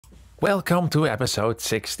Welcome to episode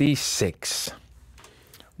 66,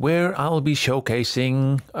 where I'll be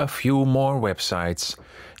showcasing a few more websites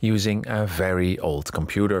using a very old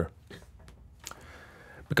computer.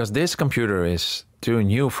 Because this computer is too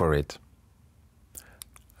new for it.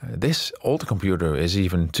 This old computer is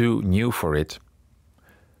even too new for it.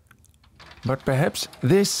 But perhaps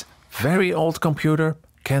this very old computer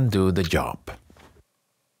can do the job.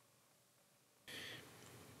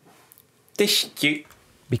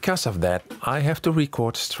 Because of that, I have to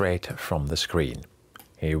record straight from the screen.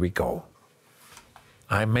 Here we go.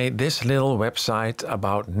 I made this little website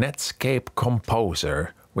about Netscape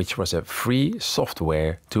Composer, which was a free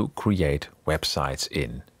software to create websites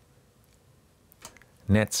in.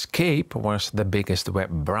 Netscape was the biggest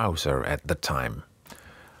web browser at the time.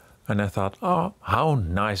 And I thought, oh, how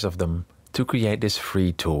nice of them to create this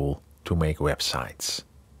free tool to make websites.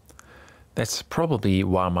 That's probably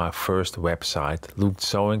why my first website looked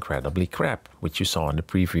so incredibly crap, which you saw in the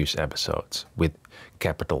previous episodes, with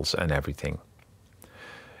capitals and everything.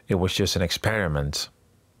 It was just an experiment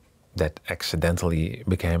that accidentally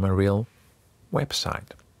became a real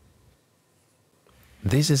website.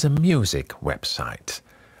 This is a music website,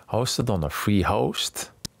 hosted on a free host,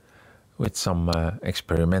 with some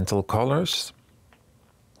experimental colors.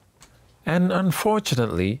 And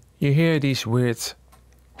unfortunately, you hear these weird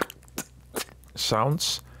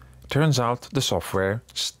sounds. Turns out the software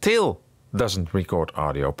still doesn't record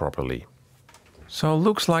audio properly. So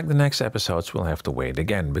looks like the next episodes will have to wait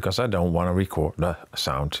again, because I don't want to record the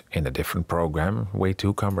sound in a different program, way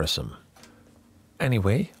too cumbersome.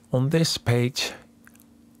 Anyway, on this page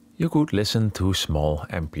you could listen to small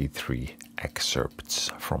MP3 excerpts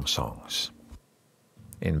from songs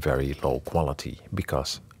in very low quality,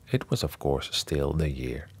 because it was of course still the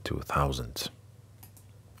year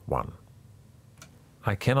 2001.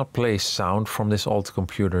 I cannot play sound from this old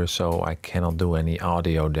computer, so I cannot do any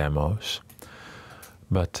audio demos.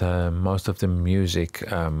 But most of the music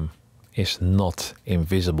is not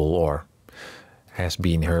invisible or has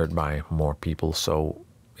been heard by more people, so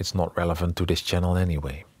it's not relevant to this channel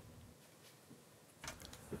anyway.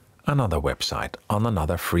 Another website on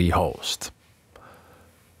another free host.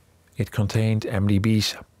 It contained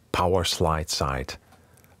MDB's Power Slide site,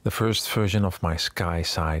 the first version of my Sky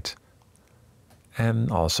site,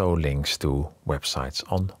 and also links to websites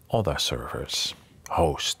on other servers,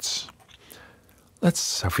 hosts.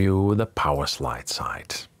 Let's view the Power Slide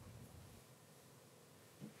site.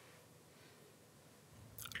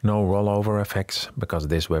 No rollover effects, because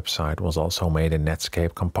this website was also made in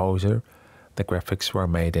Netscape Composer. The graphics were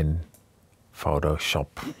made in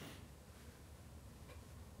Photoshop.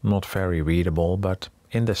 Not very readable, but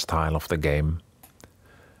in the style of the game.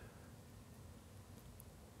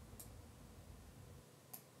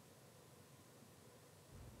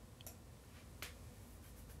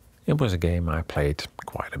 It was a game I played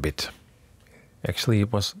quite a bit. Actually,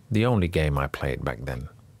 it was the only game I played back then.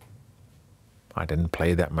 I didn't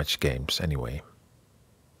play that much games anyway.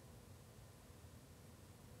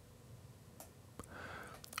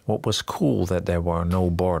 What was cool that there were no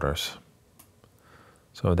borders.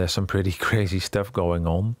 So there's some pretty crazy stuff going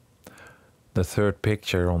on. The third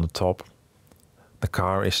picture on the top, the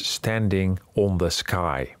car is standing on the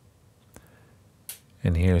sky.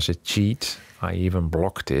 And here's a cheat. I even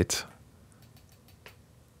blocked it.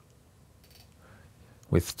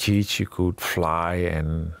 With cheats you could fly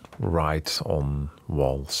and ride on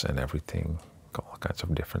walls and everything. All kinds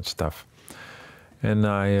of different stuff. And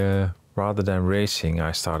rather than racing,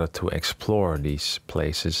 I started to explore these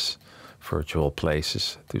places, virtual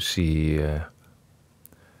places, to see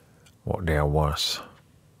what there was.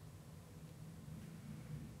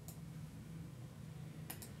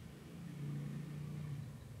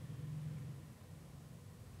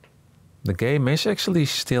 The game is actually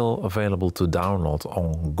still available to download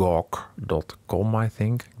on GOG.com, I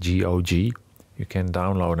think, G-O-G. You can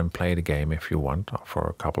download and play the game if you want for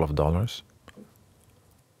a couple of dollars.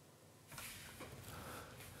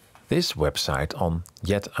 This website on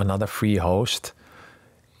yet another free host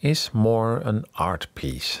is more an art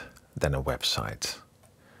piece than a website.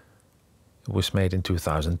 It was made in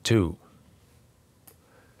 2002.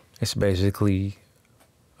 It's basically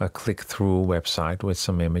a click-through website with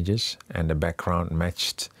some images, and the background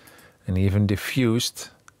matched and even diffused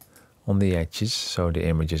on the edges, so the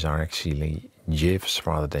images are actually GIFs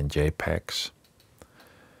rather than JPEGs.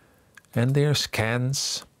 And there are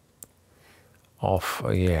scans of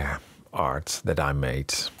art that I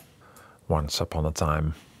made once upon a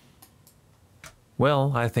time.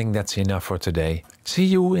 Well, I think that's enough for today. See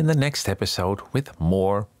you in the next episode with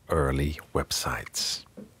more early websites.